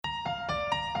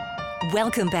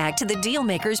Welcome back to the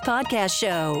Dealmakers Podcast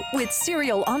Show with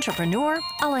serial entrepreneur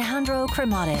Alejandro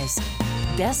Cremades,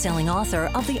 best-selling author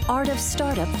of The Art of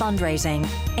Startup Fundraising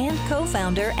and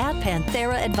co-founder at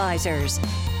Panthera Advisors.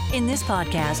 In this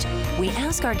podcast, we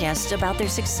ask our guests about their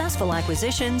successful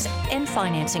acquisitions and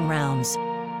financing rounds.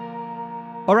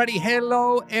 Alrighty,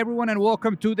 hello everyone and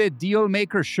welcome to the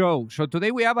Dealmaker Show. So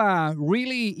today we have a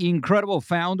really incredible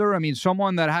founder. I mean,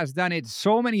 someone that has done it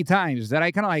so many times that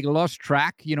I kind of lost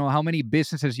track, how many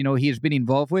businesses, he's been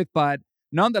involved with. But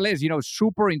nonetheless,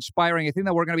 super inspiring. I think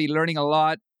that we're going to be learning a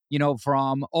lot,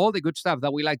 from all the good stuff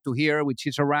that we like to hear, which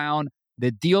is around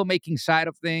the deal-making side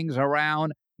of things,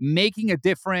 around making a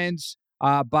difference.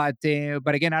 But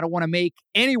again, I don't want to make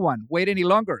anyone wait any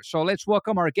longer. So let's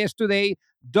welcome our guest today,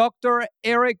 Dr.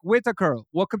 Eric Whitaker.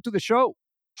 Welcome to the show.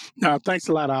 Thanks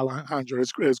a lot, Alejandro.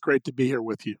 It's great to be here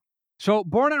with you. So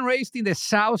born and raised in the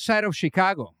south side of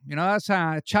Chicago, that's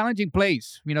a challenging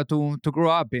place, to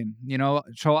grow up in,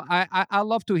 So I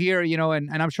love to hear, and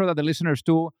I'm sure that the listeners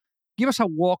too, give us a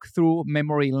walk through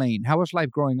memory lane. How was life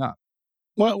growing up?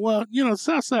 Well,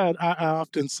 Southside, I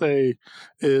often say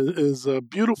is a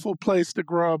beautiful place to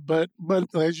grow up, but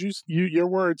as your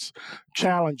words,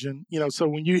 challenging. So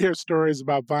when you hear stories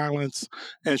about violence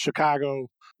in Chicago,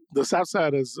 the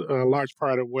Southside is a large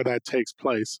part of where that takes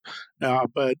place.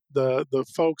 But the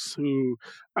folks who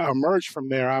emerge from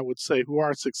there, I would say, who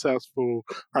are successful,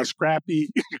 are scrappy,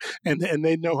 and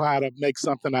they know how to make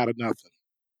something out of nothing.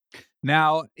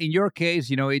 Now, in your case,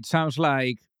 it sounds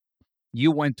like you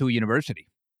went to university.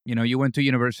 You went to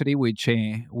university, which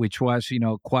was,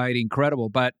 quite incredible.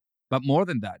 But more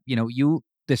than that, you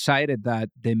decided that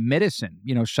the medicine,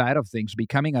 side of things,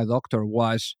 becoming a doctor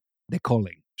was the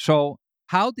calling. So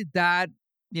how did that,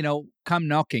 come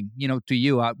knocking, to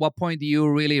you? At what point do you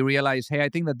really realize, hey, I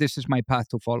think that this is my path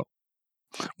to follow?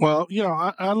 Well,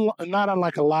 I'm not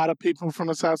unlike a lot of people from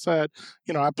the South Side.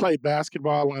 I played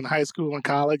basketball in high school and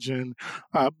college, and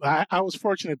I was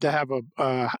fortunate to have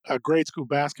a grade school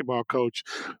basketball coach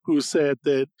who said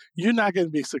that you're not going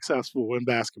to be successful in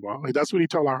basketball. Like, that's what he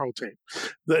told our whole team.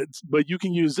 But you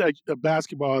can use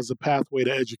basketball as a pathway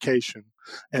to education,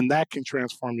 and that can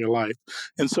transform your life.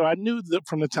 And so I knew that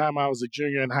from the time I was a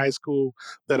junior in high school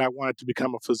that I wanted to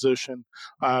become a physician.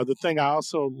 The thing I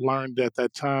also learned at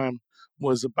that time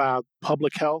was about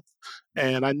public health.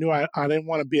 And I knew I didn't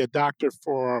want to be a doctor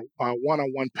for a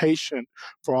one-on-one patient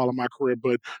for all of my career,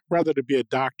 but rather to be a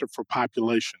doctor for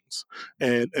populations.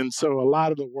 And so a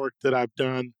lot of the work that I've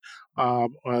done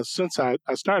since I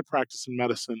started practicing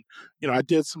medicine, I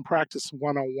did some practice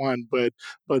one-on-one, but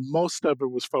most of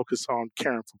it was focused on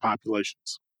caring for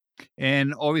populations.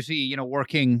 And obviously,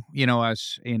 working,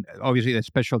 as in obviously the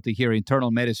specialty here, internal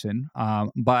medicine,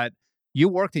 but you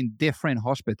worked in different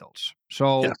hospitals.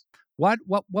 So Yes. what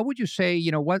would you say,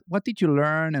 what did you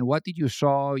learn and what did you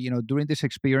saw, during this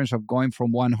experience of going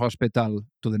from one hospital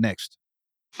to the next?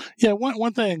 Yeah,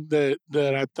 one thing that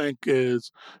I think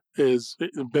is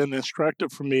been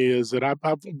instructive for me is that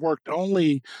I've worked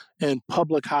only in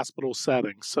public hospital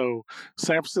settings. So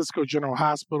San Francisco General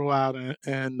Hospital out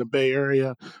in the Bay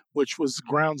Area, which was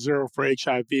ground zero for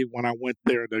HIV when I went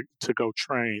there to go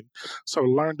train. So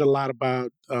learned a lot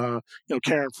about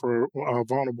caring for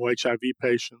vulnerable HIV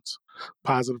patients,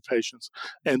 positive patients,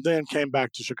 and then came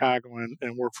back to Chicago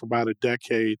and worked for about a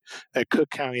decade at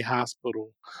Cook County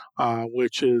Hospital,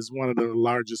 which is one of the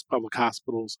largest public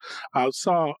hospitals. I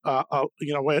saw,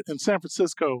 in San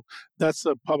Francisco, that's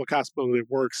a public hospital that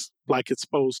works like it's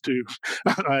supposed to.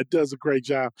 It does a great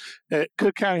job. At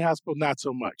Cook County Hospital, not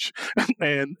so much,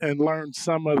 and learned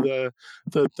some of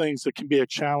the things that can be a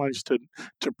challenge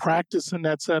to practice in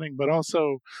that setting, but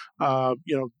also,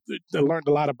 they learned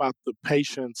a lot about the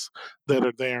patients that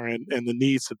are there and the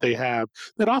needs that they have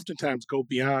that oftentimes go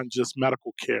beyond just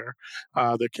medical care,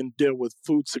 that can deal with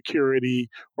food security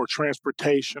or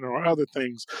transportation or other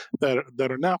things that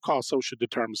are now called social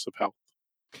determinants of health.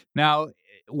 Now,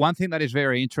 one thing that is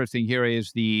very interesting here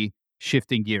is the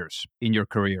shifting gears in your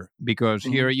career, because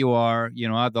here you are,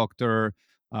 a doctor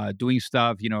doing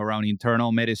stuff, around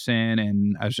internal medicine.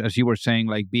 And as you were saying,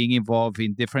 like being involved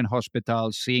in different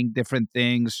hospitals, seeing different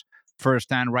things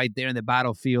firsthand right there in the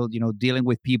battlefield, dealing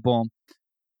with people.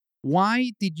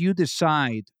 Why did you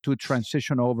decide to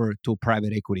transition over to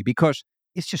private equity? Because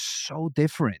it's just so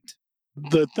different.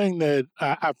 The thing that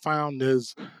I found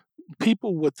is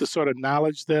people with the sort of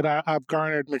knowledge that I've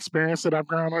garnered and experience that I've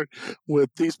garnered with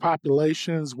these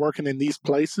populations working in these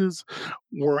places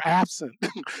were absent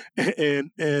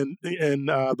in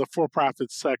the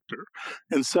for-profit sector.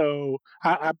 And so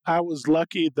I was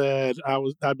lucky that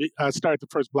I started the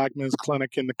first Black men's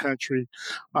clinic in the country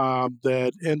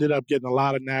that ended up getting a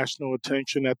lot of national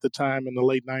attention at the time in the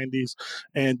late 90s,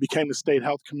 and became the state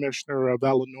health commissioner of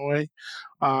Illinois,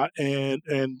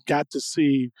 and got to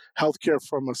see healthcare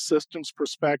from a systems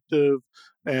perspective,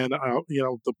 and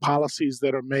the policies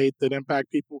that are made that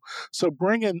impact people. So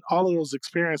bringing all of those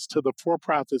experience to the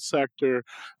for-profit sector,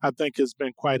 I think, has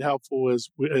been quite helpful as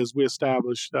we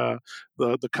established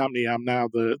the company. I'm now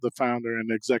the founder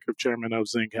and executive chairman of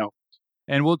Zing Health.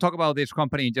 And we'll talk about this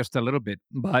company in just a little bit.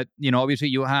 But, obviously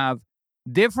you have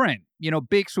different,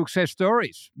 big success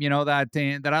stories, that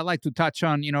I'd like to touch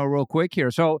on, real quick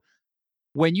here. So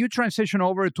when you transition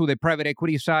over to the private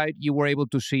equity side, you were able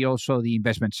to see also the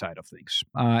investment side of things.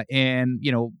 And,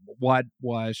 what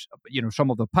was,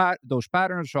 some of those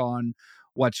patterns on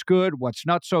what's good, what's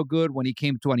not so good when it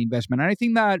came to an investment. And I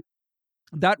think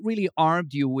that really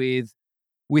armed you with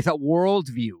a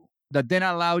worldview that then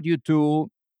allowed you to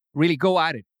really go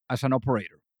at it as an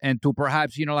operator, and to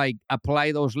perhaps,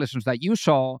 apply those lessons that you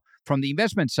saw from the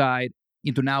investment side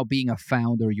into now being a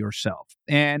founder yourself.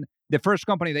 And the first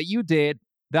company that you did,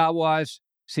 that was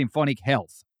Symphonic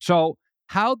Health. So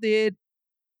how did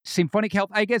Symphonic Health,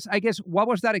 I guess, what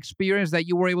was that experience that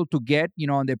you were able to get,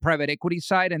 on the private equity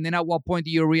side? And then at what point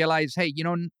do you realize, hey,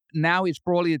 now is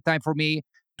probably the time for me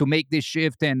to make this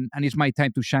shift, and it's my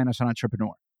time to shine as an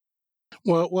entrepreneur?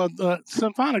 Well,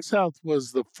 Symphonics Health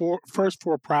was the first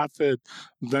for-profit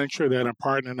venture that a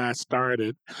partner and I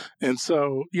started. And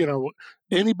so,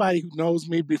 anybody who knows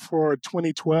me before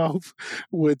 2012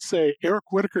 would say Eric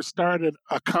Whitaker started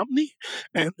a company.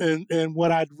 And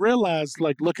what I'd realized,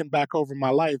 like looking back over my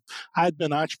life, I'd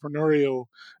been entrepreneurial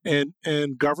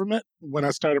in government when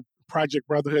I started Project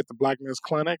Brotherhood, the Black Men's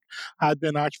Clinic. I'd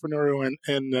been entrepreneurial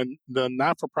in the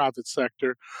not-for-profit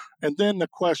sector. And then the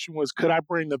question was, could I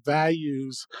bring the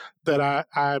values that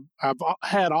I've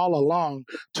had all along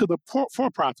to the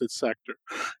for-profit sector?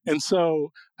 And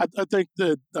so I think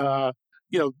that,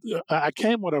 I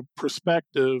came with a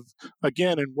perspective,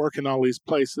 again, in working all these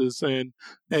places, and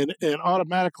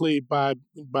automatically by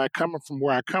coming from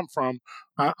where I come from,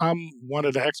 I'm one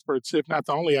of the experts, if not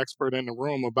the only expert in the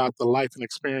room, about the life and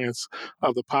experience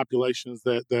of the populations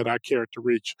that I care to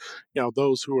reach,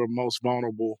 those who are most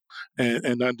vulnerable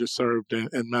and underserved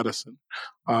in medicine.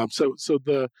 So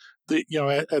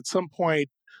at some point,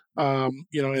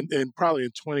 and probably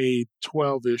in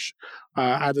 2012-ish,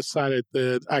 I decided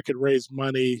that I could raise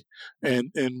money and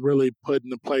really put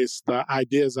into place the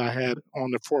ideas I had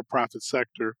on the for-profit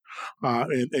sector,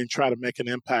 and try to make an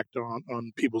impact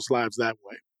on people's lives that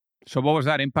way. So what was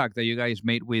that impact that you guys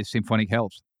made with Symphonic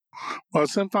Health? Well,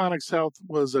 Symphonics Health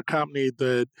was a company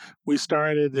that we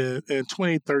started in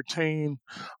 2013,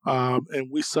 and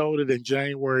we sold it in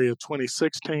January of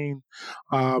 2016,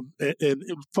 and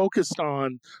it focused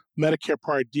on Medicare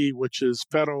Part D, which is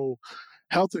federal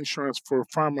health insurance for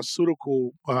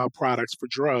pharmaceutical products, for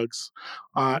drugs.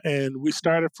 And we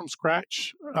started from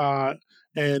scratch,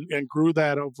 and grew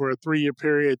that over a 3-year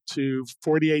period to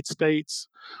 48 states,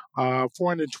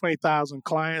 420,000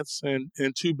 clients, and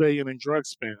 $2 billion in drug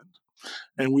spend.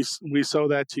 And we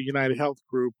sold that to United Health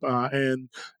Group, and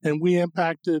we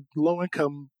impacted low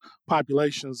income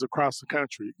populations across the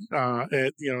country,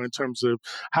 in terms of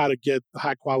how to get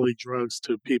high quality drugs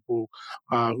to people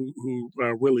who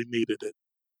really needed it.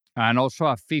 And also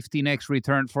a 15x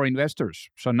return for investors.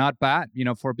 So not bad,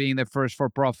 for being the first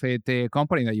for-profit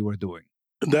company that you were doing.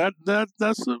 That's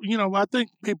I think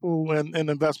people in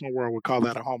the investment world would call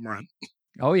that a home run.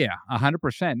 Oh yeah,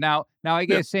 100%. Now I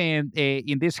guess in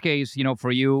this case,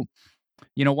 for you,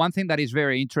 one thing that is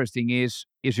very interesting is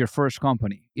your first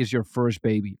company, is your first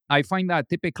baby. I find that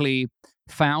typically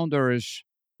founders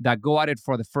that go at it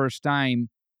for the first time,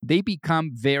 they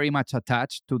become very much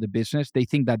attached to the business. They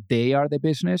think that they are the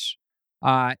business,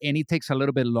 and it takes a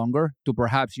little bit longer to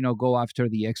perhaps go after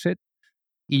the exit.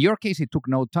 In your case, it took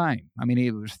no time. I mean,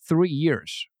 it was 3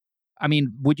 years. I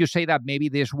mean, would you say that maybe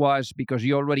this was because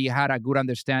you already had a good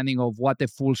understanding of what the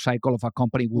full cycle of a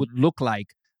company would look like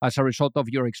as a result of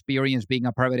your experience being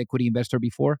a private equity investor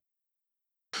before?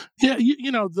 Yeah,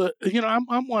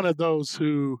 I'm one of those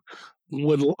who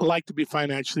would like to be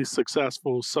financially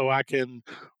successful so I can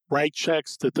write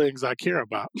checks to things I care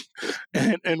about.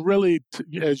 And really,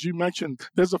 as you mentioned,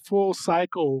 there's a full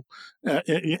cycle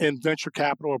in venture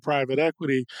capital or private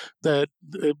equity that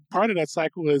part of that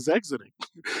cycle is exiting.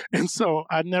 And so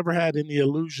I never had any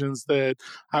illusions that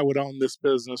I would own this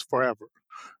business forever.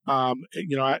 Being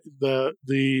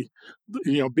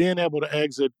able to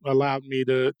exit allowed me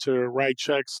to write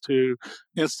checks to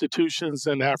institutions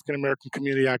in the African American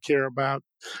community I care about,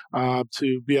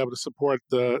 to be able to support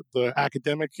the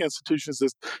academic institutions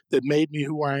that made me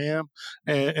who I am,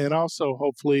 and also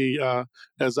hopefully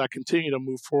as I continue to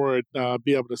move forward,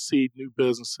 be able to seed new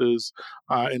businesses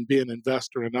and be an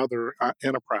investor in other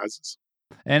enterprises.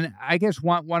 And I guess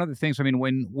one of the things, I mean,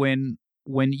 when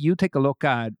you take a look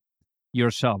at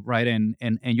yourself, right, and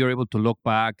you're able to look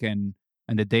back and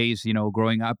the days,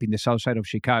 growing up in the south side of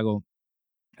Chicago,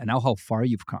 and now how far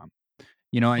you've come,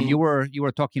 and Mhm. you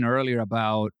were talking earlier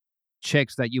about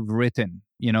checks that you've written,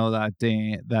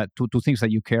 that to things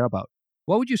that you care about.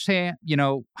 What would you say,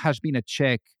 has been a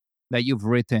check that you've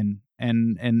written,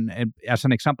 and as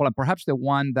an example, and perhaps the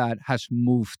one that has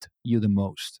moved you the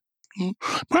most? Mm,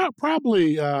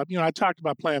 Probably, I talked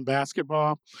about playing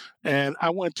basketball, and I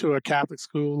went to a Catholic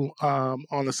school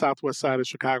on the southwest side of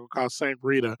Chicago called St.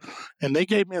 Rita, and they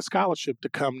gave me a scholarship to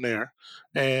come there.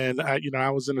 And I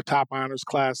was in the top honors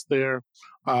class there.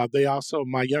 They also,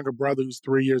 my younger brother, who's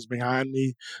 3 years behind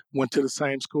me, went to the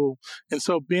same school, and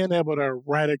so being able to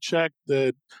write a check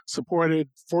that supported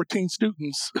 14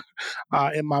 students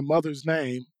in my mother's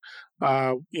name,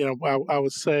 I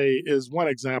would say is one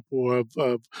example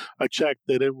of a check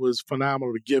that it was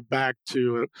phenomenal to give back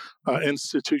to an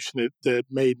institution that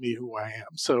made me who I am.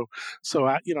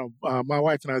 My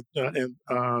wife and I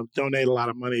donate a lot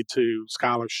of money to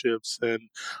scholarships and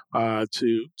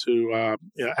to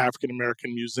African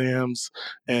American museums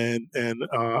and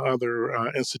other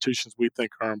institutions we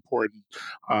think are important,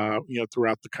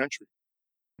 throughout the country.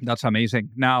 That's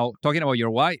amazing. Now, talking Mhm.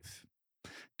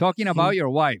 about your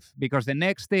wife, because the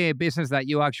next business that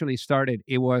you actually started,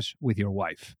 it was with your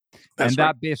wife. And That's right.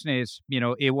 that business,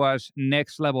 it was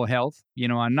Next Level Health,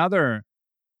 another,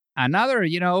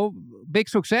 big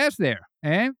success there.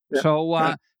 Eh? Yeah.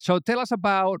 Yeah. So tell us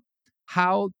about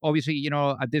how, obviously,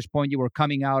 at this point you were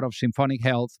coming out of Symphonic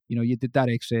Health, you did that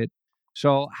exit.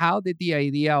 So how did the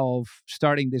idea of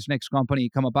starting this next company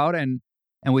come about, and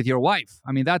with your wife?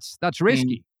 I mean, that's Mm.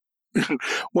 risky.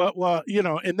 Well,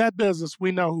 in that business,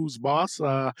 we know who's boss.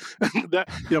 My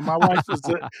wife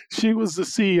she was the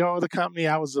CEO of the company.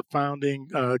 I was the founding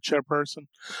chairperson,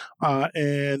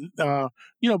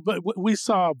 but we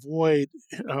saw a void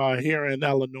here in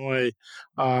Illinois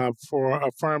for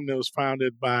a firm that was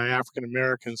founded by African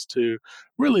Americans to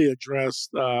really address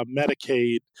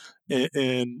Medicaid,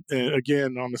 and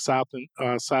again on the south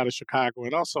side of Chicago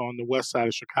and also on the west side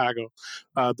of Chicago.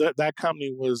 That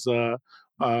company was.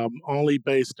 Only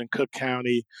based in Cook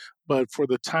County. But for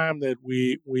the time that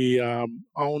we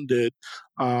owned it,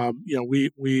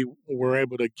 we were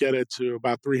able to get it to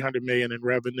about 300 million in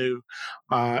revenue,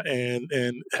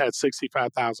 and had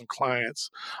 65,000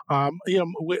 clients.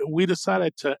 We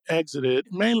decided to exit it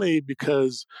mainly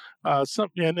because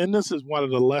and this is one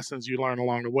of the lessons you learn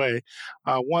along the way.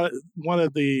 One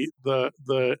of the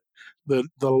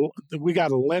we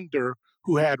got a lender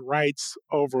who had rights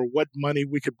over what money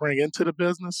we could bring into the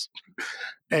business,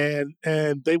 and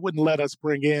they wouldn't let us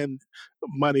bring in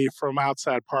money from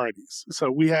outside parties.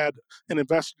 So we had an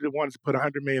investor that wanted to put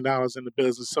 $100 million in the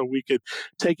business so we could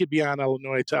take it beyond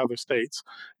Illinois to other states,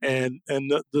 and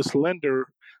this lender,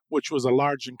 which was a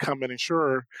large incumbent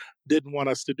insurer, didn't want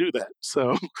us to do that.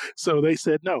 So so they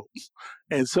said no.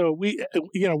 And so we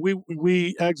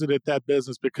exited that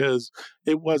business because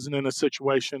it wasn't in a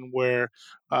situation where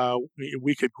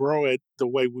we could grow it the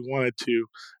way we wanted to.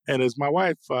 And as my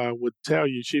wife would tell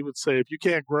you, she would say, "If you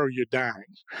can't grow, you're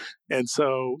dying." And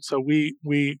so we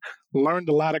learned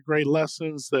a lot of great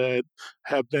lessons that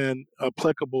have been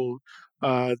applicable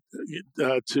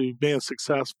to being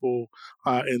successful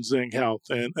in Zing Health,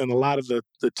 and a lot of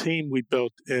the team we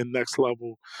built in Next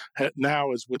Level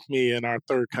now is with me in our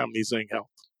third company, Zing Health.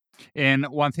 And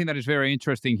one thing that is very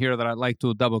interesting here that I'd like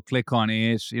to double click on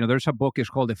is, there's a book, it's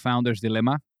called The Founder's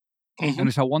Dilemma. Hmm. And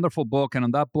it's a wonderful book. And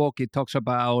on that book, it talks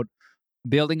about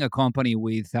building a company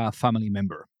with a family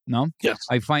member. No, Yes.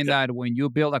 I find Yeah. that when you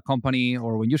build a company,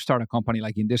 or when you start a company,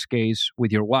 like in this case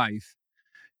with your wife,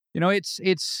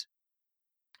 it's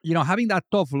having that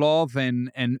tough love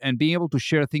and being able to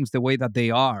share things the way that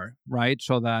they are, right?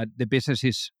 So that the business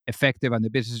is effective and the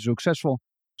business is successful.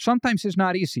 Sometimes it's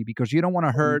not easy because you don't want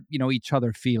to Mhm. hurt, each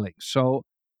other's feelings. So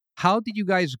how did you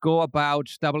guys go about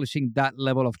establishing that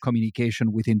level of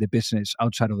communication within the business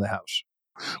outside of the house?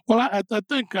 Well, I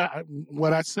think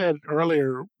what I said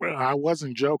earlier, I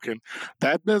wasn't joking.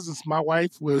 That business my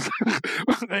wife was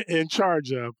in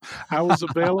charge of. I was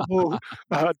available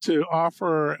to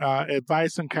offer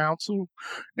advice and counsel,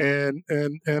 and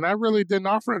I really didn't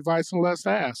offer advice unless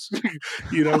asked.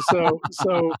 That's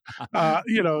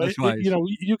wise.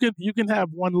 You can have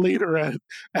one leader at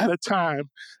a time,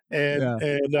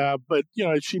 Yeah. but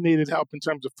she needed help in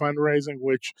terms of fundraising,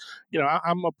 which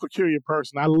I'm a peculiar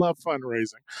person. I love fundraising.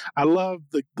 I love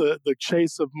the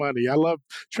chase of money. I love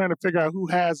trying to figure out who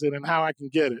has it and how I can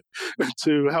get it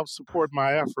to help support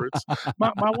my efforts.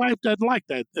 My wife doesn't like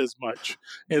that as much,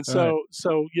 and All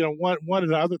right. one of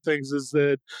the other things is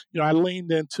that I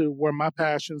leaned into where my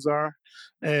passions are,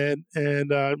 and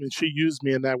she used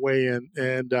me in that way,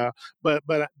 but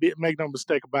make no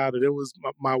mistake about it, it was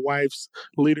my wife's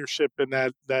leadership in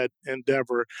that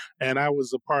endeavor, and I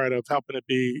was a part of helping it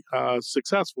be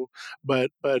successful.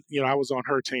 But I was on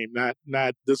her team. Not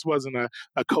this wasn't a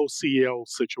co-CEO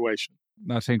situation.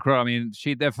 That's incredible. I mean,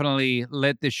 she definitely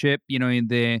led the ship, in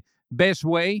the best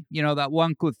way, that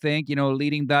one could think,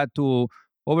 leading that to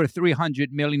over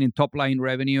 300 million in top line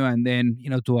revenue and then,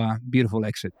 to a beautiful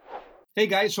exit. Hey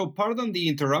guys, so pardon the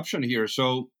interruption here.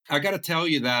 So I got to tell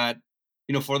you that,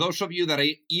 for those of you that are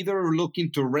either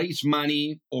looking to raise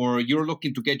money or you're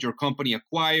looking to get your company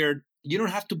acquired, you don't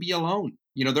have to be alone.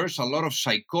 There's a lot of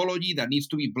psychology that needs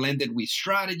to be blended with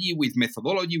strategy, with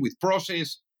methodology, with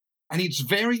process. And it's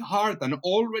very hard. And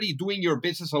already doing your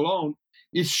business alone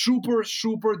is super,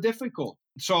 super difficult.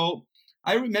 So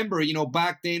I remember,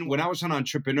 back then when I was an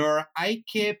entrepreneur, I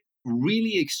kept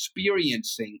really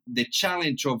experiencing the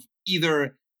challenge of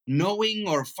either knowing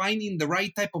or finding the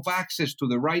right type of access to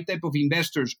the right type of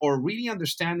investors or really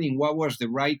understanding what was the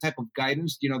right type of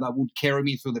guidance, that would carry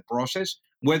me through the process,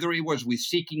 whether it was with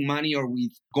seeking money or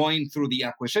with going through the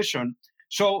acquisition.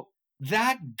 So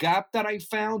that gap that I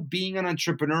found being an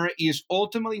entrepreneur is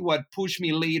ultimately what pushed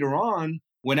me later on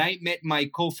when I met my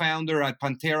co-founder at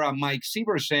Pantera, Mike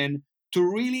Severson, to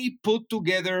really put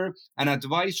together an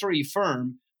advisory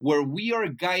firm where we are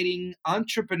guiding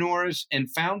entrepreneurs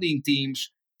and founding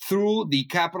teams through the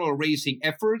capital raising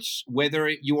efforts, whether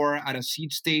you are at a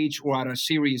seed stage or at a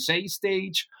Series A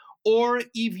stage, or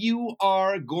if you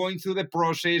are going through the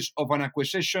process of an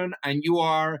acquisition and you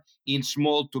are in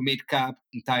small to mid cap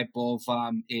type of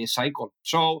a cycle.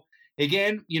 So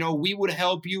again, we would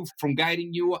help you from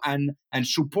guiding you and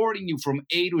supporting you from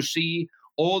A to C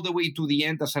all the way to the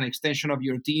end as an extension of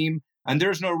your team. And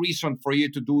there's no reason for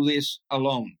you to do this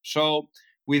alone. So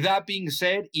with that being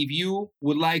said, if you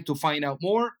would like to find out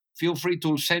more, feel free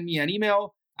to send me an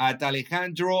email at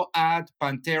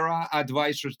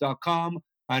alejandro@panteraadvisors.com.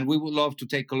 And we would love to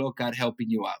take a look at helping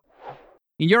you out.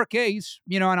 In your case,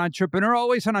 an entrepreneur,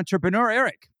 always an entrepreneur,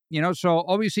 Eric. So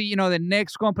obviously, the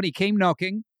next company came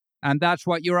knocking, and that's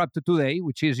what you're up to today,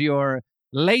 which is your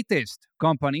latest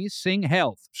company, Zing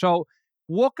Health. So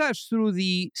walk us through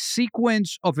the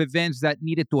sequence of events that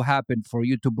needed to happen for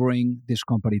you to bring this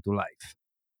company to life.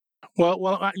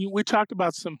 We talked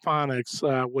about Symphonics,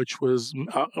 which was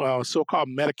so-called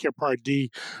Medicare Part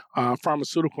D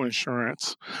pharmaceutical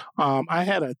insurance. I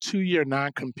had a 2-year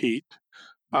non-compete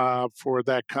for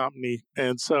that company.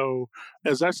 And so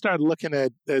as I started looking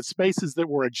at spaces that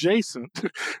were adjacent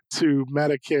to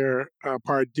Medicare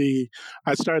Part D,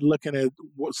 I started looking at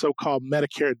what so-called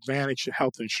Medicare Advantage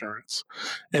health insurance.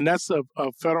 And that's a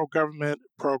federal government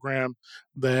program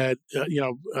that,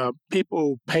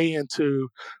 people pay into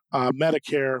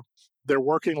Medicare their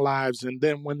working lives, and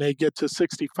then when they get to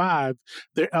 65,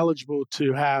 they're eligible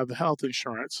to have health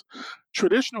insurance.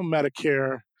 Traditional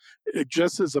Medicare,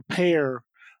 just as a payer,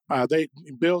 they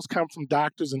bills come from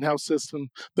doctors and health system.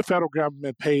 The federal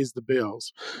government pays the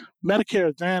bills. Medicare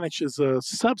Advantage is a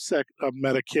subset of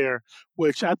Medicare,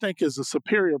 which I think is a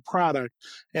superior product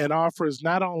and offers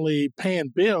not only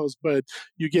paying bills, but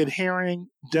you get hearing,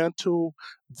 dental,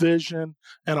 vision,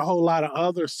 and a whole lot of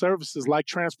other services like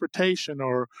transportation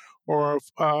or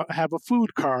have a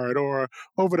food card or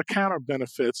over-the-counter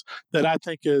benefits that I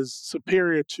think is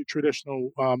superior to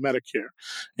traditional Medicare.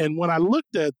 And when I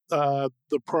looked at the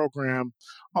program,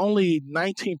 only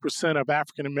 19% of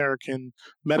African American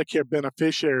Medicare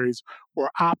beneficiaries were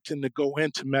opting to go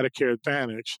into Medicare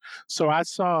Advantage. So I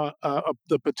saw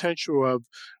the potential of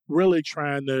really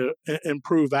trying to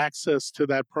improve access to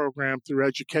that program through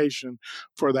education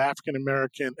for the African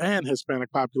American and Hispanic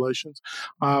populations,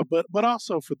 but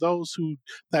also for those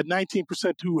that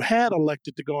 19% who had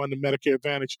elected to go into Medicare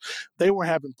Advantage, they were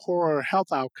having poorer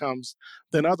health outcomes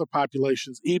than other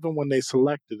populations, even when they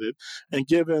selected it. And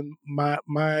given my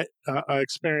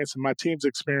experience and my team's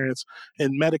experience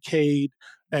in Medicaid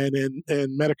and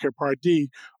in Medicare Part D,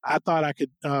 I thought I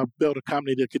could build a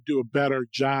company that could do a better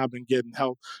job in getting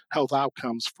health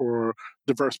outcomes for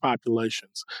diverse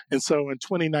populations. And so in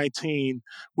 2019,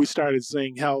 we started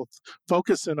Zing Health,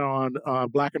 focusing on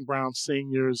Black and Brown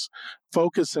seniors,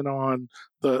 focusing on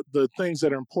the things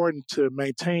that are important to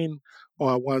maintain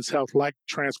one's health, like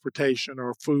transportation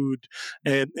or food.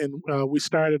 And we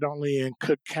started only in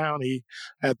Cook County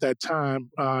at that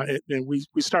time, and we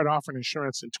started offering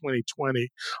insurance in 2020,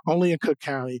 only in Cook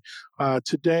County.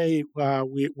 Today,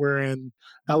 we're in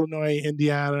Illinois,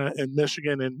 Indiana, and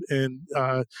Michigan, and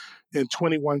in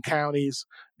 21 counties.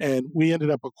 And we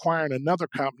ended up acquiring another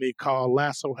company called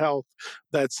Lasso Health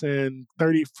that's in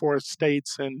 34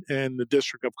 states and the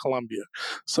District of Columbia.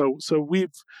 So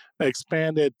we've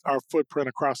expanded our footprint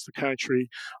across the country.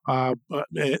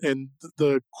 And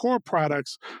the core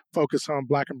products focus on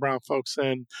Black and Brown folks.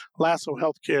 And Lasso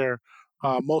Healthcare,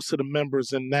 most of the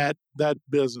members in that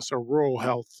business are rural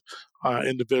health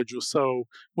individuals. So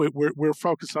we're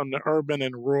focused on the urban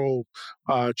and rural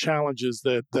challenges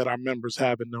that our members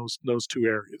have in those two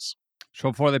areas.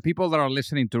 So for the people that are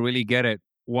listening to really get it,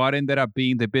 what ended up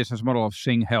being the business model of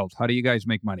Zing Health? How do you guys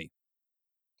make money?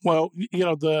 Well,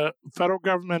 the federal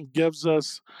government gives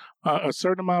us a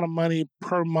certain amount of money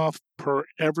per month per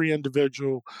every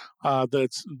individual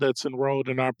that's enrolled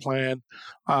in our plan.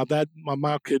 That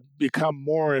amount could become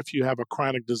more if you have a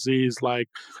chronic disease like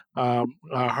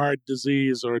heart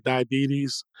disease or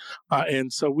diabetes.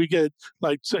 And so we get,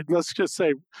 let's just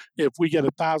say, if we get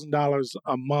 $1,000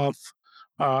 a month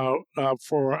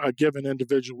for a given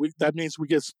individual, that means we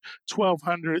get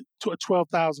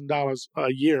 $12,000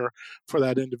 a year for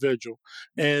that individual,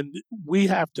 and we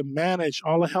have to manage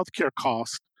all the healthcare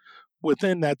costs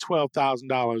within that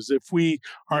 $12,000. If we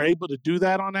are able to do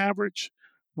that on average,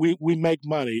 we make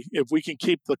money if we can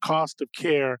keep the cost of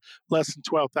care less than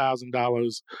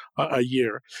 $12,000 a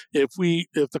year. If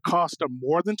the costs are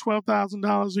more than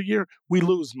 $12,000 a year, we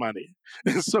lose money,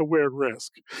 and so we're at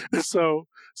risk. And so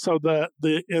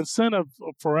the incentive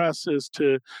for us is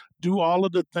to do all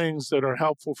of the things that are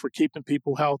helpful for keeping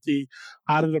people healthy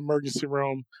out of the emergency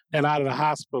room and out of the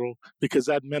hospital, because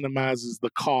that minimizes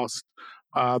the cost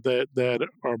that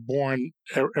are borne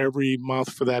every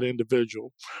month for that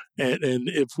individual. And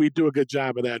if we do a good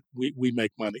job of that, we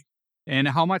make money. And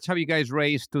how much have you guys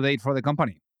raised to date for the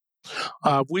company?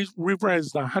 We've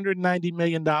raised $190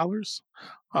 million.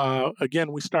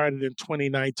 Again, we started in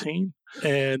 2019,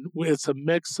 and it's a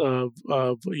mix of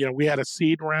we had a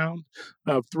seed round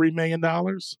of $3 million.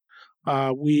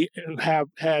 We have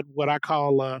had what I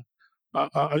call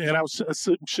and I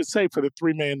should say, for the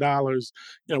 $3 million,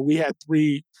 we had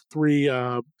three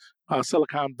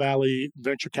Silicon Valley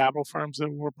venture capital firms that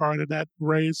were part of that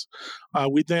raise.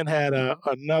 We then had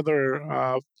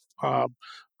another $5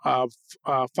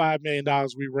 million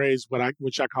we raised,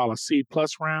 which I call a C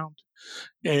plus round.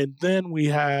 And then we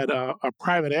had a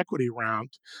private equity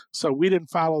round. So we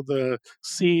didn't follow the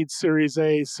seed, Series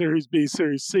A, Series B,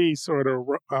 Series C sort of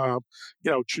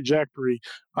trajectory.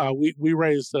 We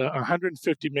raised a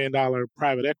 $150 million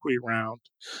private equity round.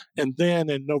 And then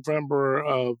in November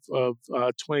of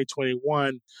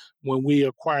 2021, when we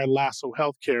acquired Lasso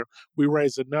Healthcare, we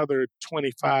raised another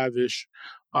 25-ish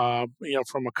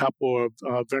from a couple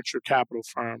of venture capital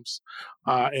firms,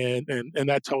 and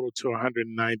that totaled to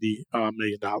 $190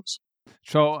 million.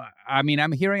 So, I mean,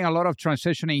 I'm hearing a lot of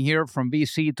transitioning here from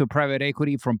VC to private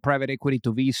equity, from private equity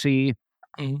to VC.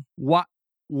 Mm-hmm.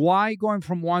 Why going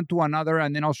from one to another,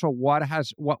 and then also what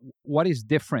is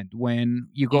different when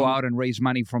you go out and raise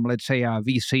money from, let's say, a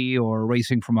VC or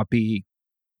raising from a PE?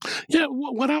 Yeah,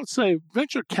 what I would say,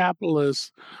 venture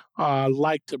capitalists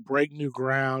like to break new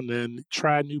ground and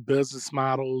try new business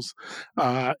models.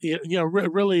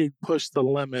 Really push the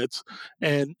limits,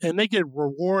 and they get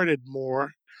rewarded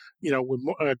more,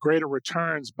 with greater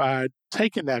returns by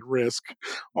taking that risk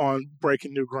on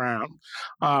breaking new ground.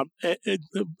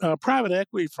 Private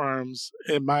equity firms,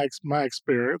 in my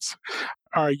experience,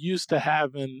 are used to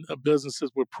having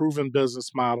businesses with proven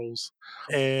business models.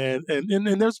 And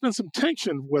there's been some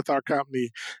tension with our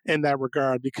company in that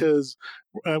regard, because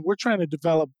we're trying to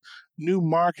develop new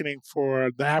marketing for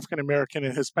the African American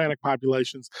and Hispanic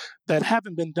populations that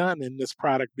haven't been done in this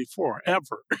product before,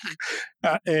 ever.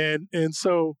 And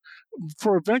so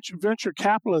for venture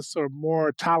capitalists are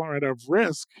more tolerant of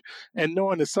risk and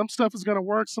knowing that some stuff is going to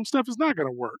work, some stuff is not going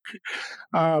to work.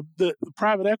 The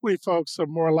private equity folks are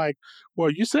more like,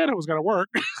 well, you said it was going to work,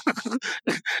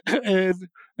 and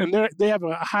they have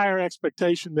a higher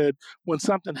expectation that when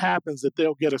something happens, that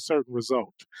they'll get a certain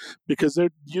result because they're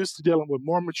used to dealing with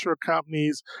more mature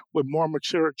companies with more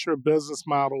mature business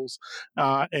models,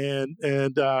 and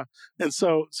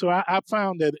so I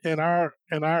found that in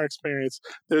our experience,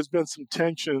 there's been some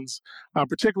tensions,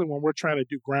 particularly when we're trying to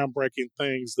do groundbreaking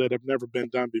things that have never been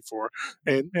done before,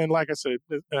 and like I said,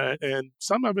 and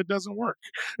some of it doesn't work.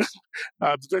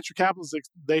 The venture capitalists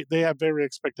they have every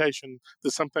expectation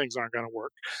that some things aren't going to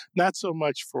work. Not so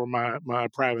much for my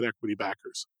private equity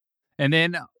backers. And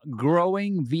then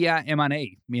growing via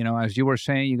M&A, as you were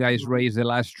saying, you guys raised the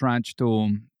last tranche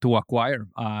to acquire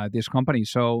this company.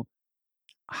 So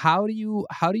how do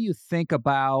you think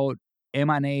about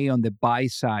M&A on the buy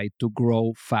side to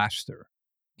grow faster?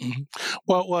 Mhm.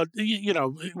 Well,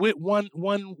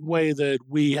 one way that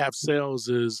we have sales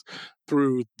is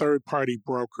through third-party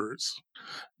brokers,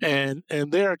 and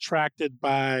they're attracted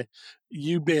by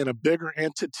you being a bigger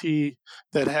entity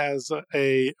that has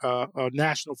a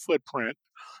national footprint,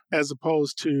 as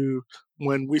opposed to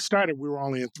when we started, we were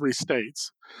only in 3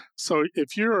 states. So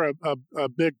if you're a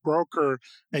big broker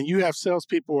and you have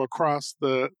salespeople across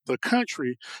the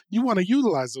country, you want to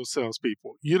utilize those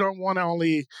salespeople. You don't want to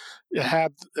only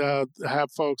have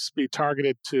folks be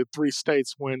targeted to 3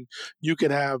 states when you could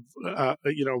have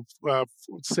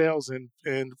sales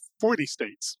in 40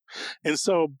 states. And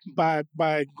so by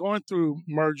going through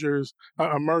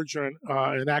a merger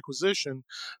and acquisition,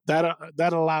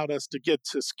 that allowed us to get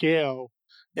to scale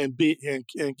and get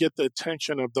the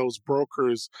attention of those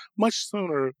brokers much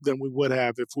sooner than we would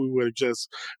have if we would have just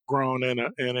grown in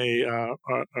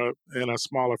a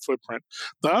smaller footprint.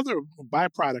 The other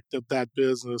byproduct of that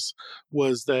business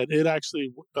was that it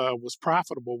actually was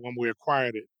profitable when we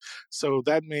acquired it. So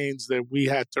that means that we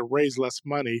had to raise less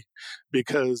money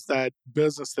because that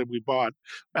business that we bought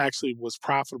actually was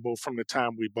profitable from the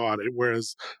time we bought it,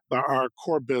 whereas our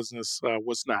core business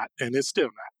was not, and it's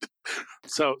still not.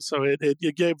 So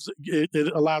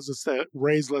it allows us to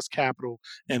raise less capital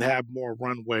and have more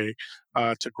runway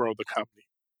to grow the company.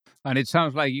 And it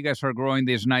sounds like you guys are growing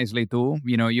this nicely too.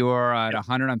 You are at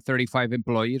 135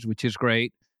 employees, which is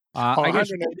great. I guess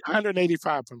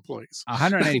 185 employees.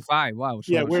 185. Wow.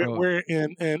 Yeah, So we're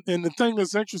in, and the thing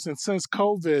that's interesting since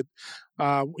COVID,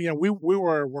 we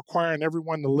were requiring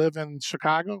everyone to live in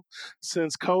Chicago.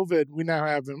 Since COVID, we now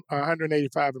have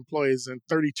 185 employees in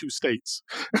 32 states.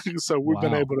 So we've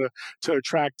been wow. able to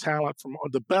attract talent from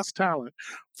the best talent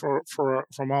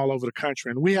from all over the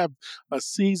country, and we have a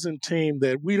seasoned team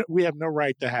that we have no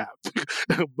right to have,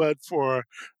 but for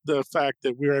the fact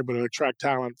that we're able to attract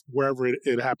talent wherever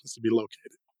it happens to be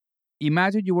located.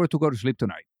 Imagine you were to go to sleep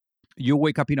tonight. You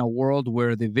wake up in a world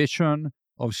where the vision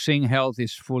of Zing Health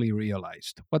is fully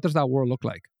realized. What does that world look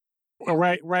like? Well,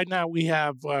 right now we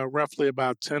have roughly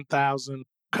about 10,000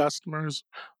 customers.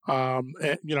 I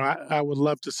would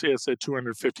love to see us at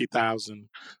 250,000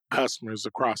 customers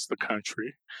across the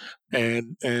country,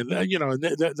 and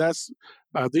that's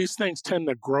these things tend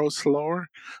to grow slower,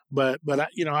 but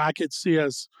I could see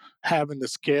us having the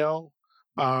scale,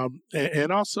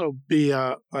 and also be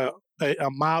a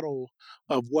model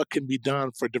of what can be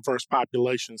done for diverse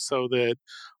populations, so that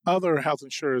other health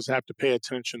insurers have to pay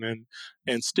attention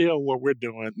and steal what we're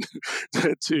doing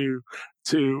to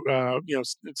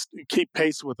keep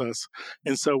pace with us,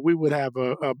 and so we would have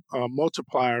a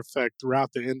multiplier effect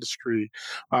throughout the industry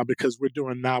because we're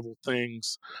doing novel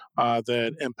things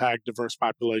that impact diverse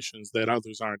populations that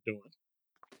others aren't doing.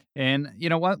 And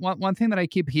one thing that I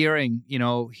keep hearing,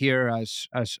 here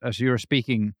as you're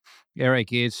speaking,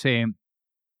 Eric, is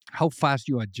how fast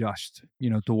you adjust,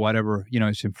 to whatever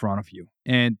is in front of you.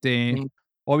 And Mhm.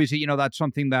 obviously, that's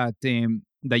something that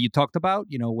you talked about,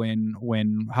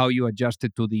 when how you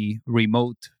adjusted to the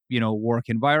remote, work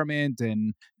environment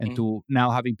and Mhm. to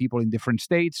now having people in different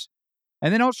states.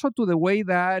 And then also to the way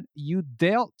that you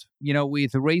dealt,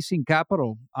 with raising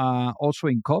capital, also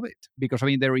in COVID, because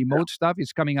the Yeah. remote stuff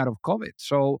is coming out of COVID.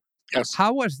 So Yes.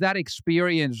 how was that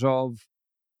experience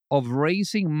of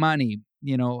raising money,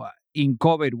 in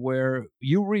COVID, where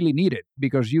you really need it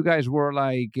because you guys were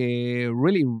like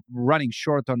really running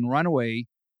short on runway?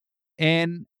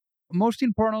 And most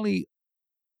importantly,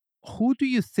 who do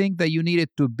you think that you needed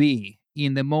to be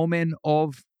in a moment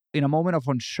of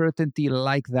uncertainty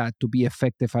like that to be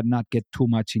effective and not get too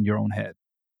much in your own head?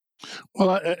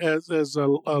 Well, as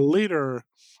a leader,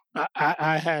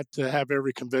 I had to have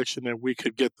every conviction that we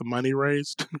could get the money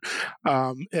raised.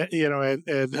 I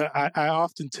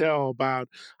often tell about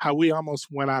how we almost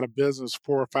went out of business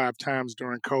 4 or 5 times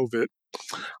during COVID.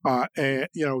 And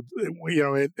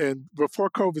before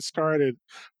COVID started,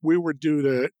 we were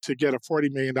due to get a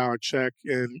 $40 million check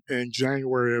in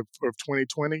January of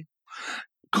 2020.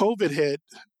 COVID hit.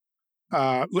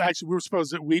 Actually, we were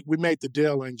supposed to. We made the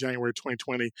deal in January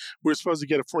 2020. We were supposed to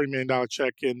get a $40 million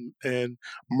check in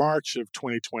March of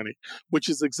 2020, which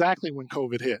is exactly when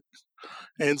COVID hit.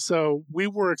 And so we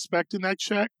were expecting that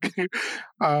check,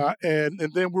 and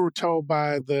then we were told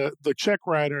by the check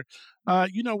writer,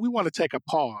 we want to take a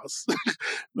pause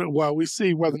while we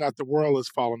see whether or not the world is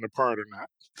falling apart or not.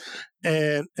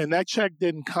 And that check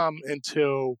didn't come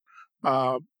until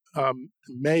uh,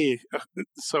 May.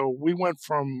 So we went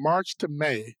from March to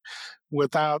May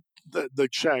without the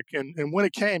check. And when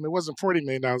it came, it wasn't $40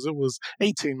 million, it was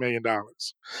 $18 million.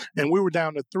 And we were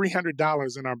down to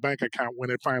 $300 in our bank account when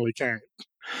it finally came.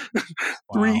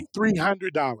 Wow.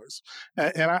 $300.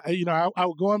 And I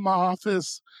would go in my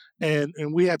office, and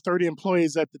we had 30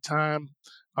 employees at the time.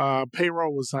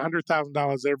 Payroll was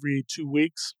 $100,000 every 2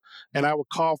 weeks, and I would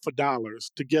call for dollars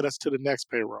to get us to the next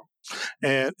payroll.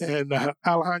 And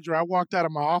Alejandro, I walked out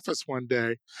of my office one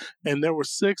day, and there were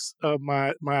 6 of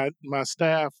my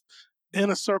staff in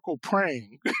a circle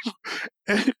praying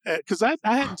because I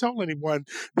hadn't told anyone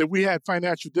that we had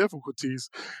financial difficulties.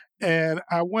 And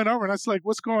I went over and I was like,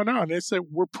 "What's going on?" They said,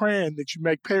 "We're praying that you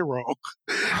make payroll."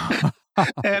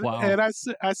 And Wow.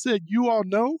 I said, "You all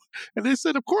know?" And they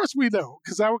said, "Of course we know,"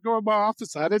 because I would go in my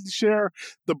office. I didn't share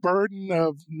the burden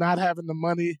of not having the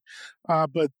money,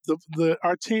 but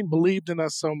our team believed in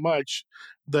us so much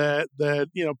that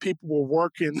people were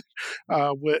working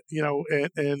with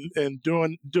and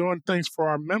doing things for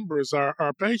our members,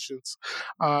 our patients,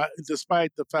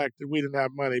 despite the fact that we didn't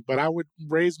have money. But I would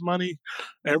raise money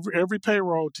every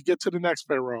payroll to get to the next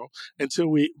payroll until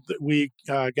we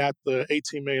got the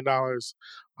 $18 million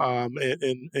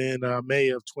in May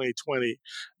of 2020,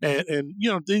 and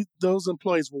those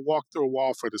employees will walk through a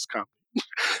wall for this company.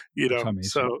 That's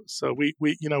amazing. So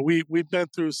we've been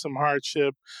through some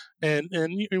hardship, and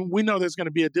we know there's going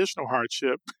to be additional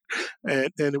hardship,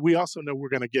 and we also know we're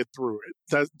going to get through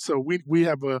it. So we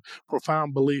have a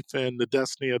profound belief in the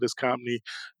destiny of this company,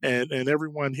 and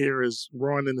everyone here is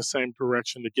rowing in the same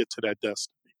direction to get to that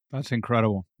destiny. That's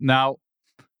incredible. Now,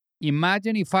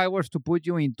 imagine if I was to put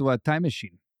you into a time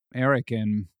machine, Eric,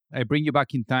 and I bring you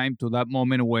back in time to that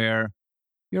moment where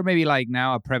you're maybe like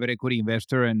now a private equity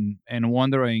investor and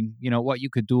wondering, what you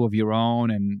could do of your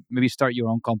own and maybe start your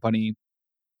own company.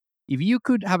 If you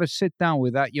could have a sit down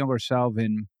with that younger self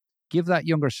and give that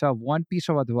younger self one piece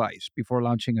of advice before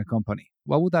launching a company,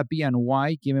 what would that be and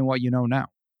why, given what you know now?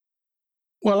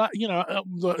 Well,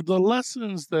 the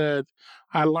lessons that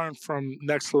I learned from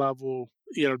Next Level,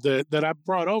 that I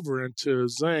brought over into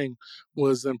Zing,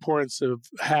 was the importance of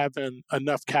having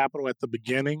enough capital at the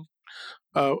beginning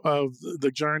of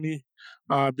the journey,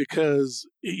 because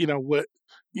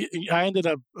I ended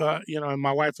up, and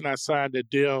my wife and I signed a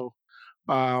deal,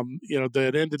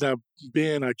 that ended up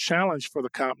being a challenge for the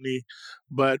company,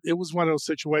 but it was one of those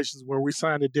situations where we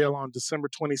signed a deal on December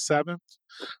 27th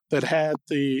that had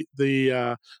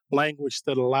the language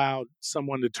that allowed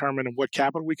someone to determine what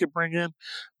capital we could bring in.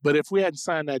 But if we hadn't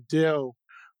signed that deal,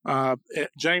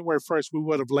 January 1st, we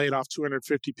would have laid off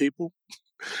 250 people.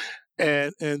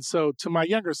 And so to my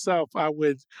younger self, I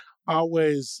would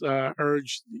always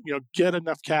urge, get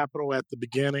enough capital at the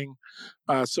beginning,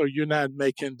 so you're not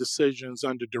making decisions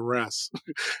under duress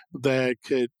that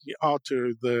could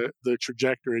alter the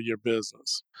trajectory of your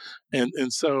business. And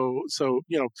that's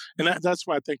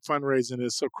why I think fundraising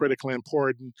is so critically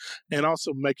important, and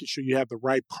also making sure you have the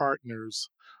right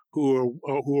partners who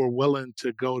are willing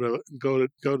to go to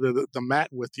the mat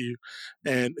with you,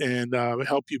 and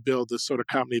help you build the sort of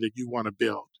company that you want to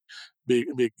build.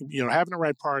 Having the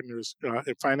right partners,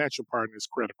 and financial partners, is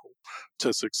critical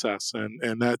to success,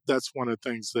 and that's one of the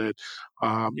things that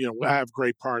I have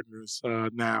great partners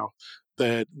now.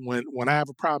 That when I have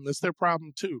a problem, it's their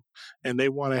problem too, and they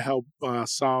want to help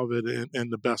solve it in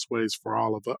the best ways for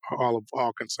all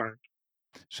concerned.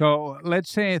 So let's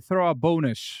say throw a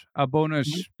Mhm.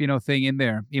 bonus, thing in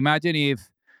there. Imagine if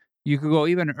you could go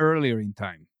even earlier in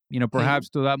time, Mhm. perhaps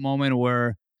to that moment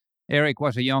where Eric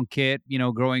was a young kid,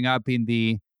 growing up in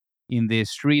the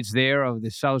streets there of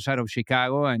the south side of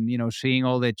Chicago and, seeing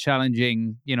all the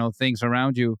challenging, things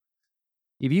around you.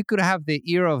 If you could have the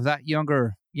ear of that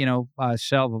younger,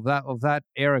 self of that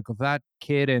Eric, of that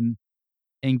kid and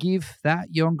give that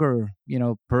younger,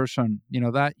 person,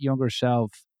 that younger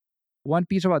self one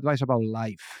piece of advice about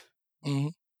life, Mm-hmm.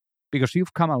 because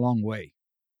you've come a long way,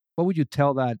 what would you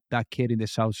tell that kid in the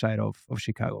south side of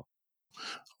Chicago?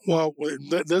 Well,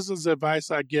 this is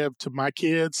advice I give to my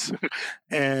kids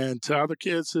and to other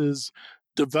kids is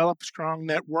develop strong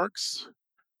networks,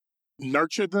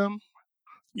 nurture them,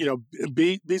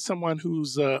 be someone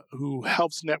who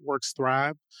helps networks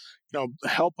thrive,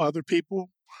 help other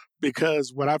people,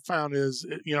 because what I found is,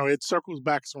 it circles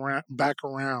back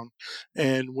around,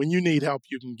 and when you need help,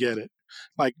 you can get it.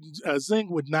 Like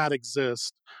Zing would not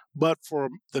exist but for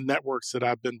the networks that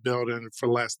I've been building for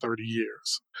the last 30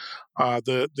 years.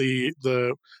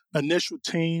 The initial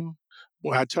team.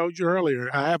 Well, I told you earlier,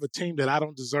 I have a team that I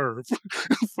don't deserve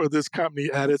for this company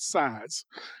at its size,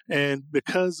 and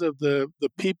because of the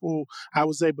people I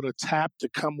was able to tap to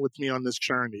come with me on this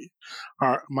journey,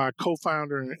 my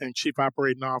co-founder and chief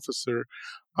operating officer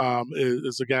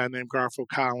is a guy named Garfield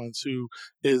Collins, who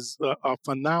is a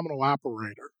phenomenal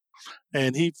operator.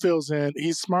 And he fills in,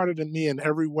 he's smarter than me in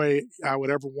every way I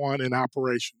would ever want in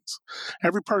operations.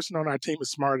 Every person on our team is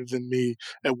smarter than me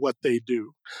at what they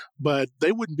do, but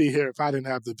they wouldn't be here if I didn't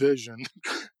have the vision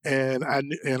and I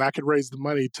could raise the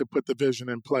money to put the vision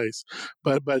in place.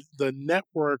 But the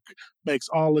network makes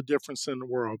all the difference in the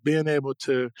world. Being able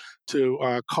to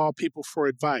call people for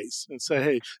advice and say,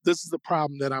 hey, this is the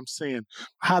problem that I'm seeing.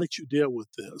 How did you deal with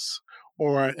this?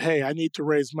 Or, hey, I need to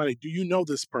raise money. Do you know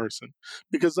this person?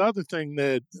 Because the other thing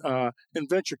that in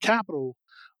venture capital,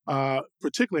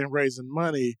 particularly in raising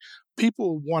money,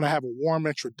 people want to have a warm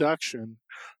introduction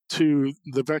to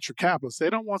the venture capitalists.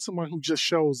 They don't want someone who just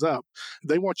shows up.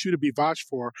 They want you to be vouched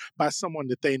for by someone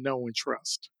that they know and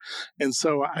trust. And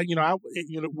so,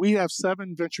 we have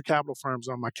 7 venture capital firms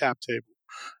on my cap table.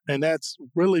 And that's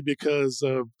really because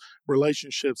of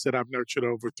relationships that I've nurtured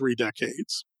over 3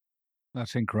 decades.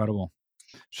 That's incredible.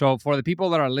 So for the people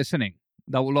that are listening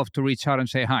that would love to reach out and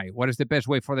say hi, what is the best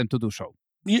way for them to do so?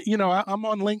 I'm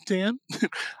on LinkedIn,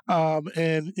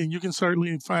 and you can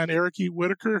certainly find Eric E.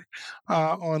 Whitaker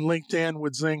on LinkedIn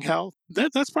with Zing Health.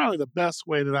 That's probably the best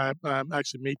way that I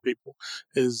actually meet people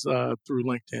is through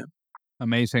LinkedIn.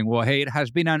 Amazing. Well, hey, it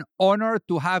has been an honor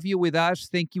to have you with us.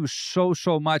 Thank you so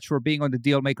much for being on the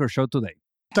Dealmaker Show today.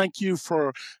 Thank you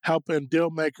for helping deal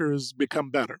makers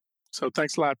become better. So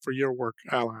thanks a lot for your work,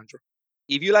 Alejandro.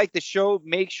 If you like the show,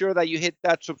 make sure that you hit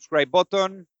that subscribe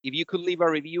button. If you could leave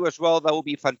a review as well, that would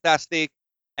be fantastic.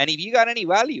 And if you got any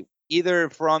value, either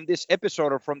from this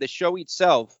episode or from the show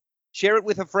itself, share it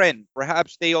with a friend.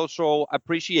 Perhaps they also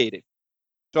appreciate it.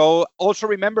 So also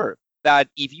remember that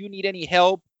if you need any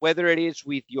help, whether it is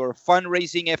with your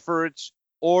fundraising efforts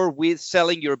or with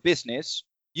selling your business,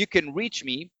 you can reach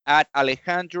me at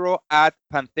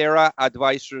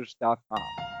alejandro@pantheraadvisors.com.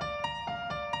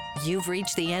 You've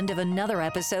reached the end of another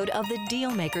episode of the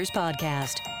Dealmakers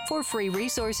Podcast. For free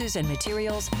resources and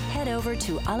materials, head over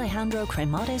to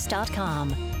alejandrocremades.com.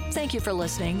 Thank you for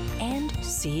listening, and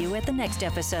see you at the next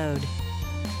episode.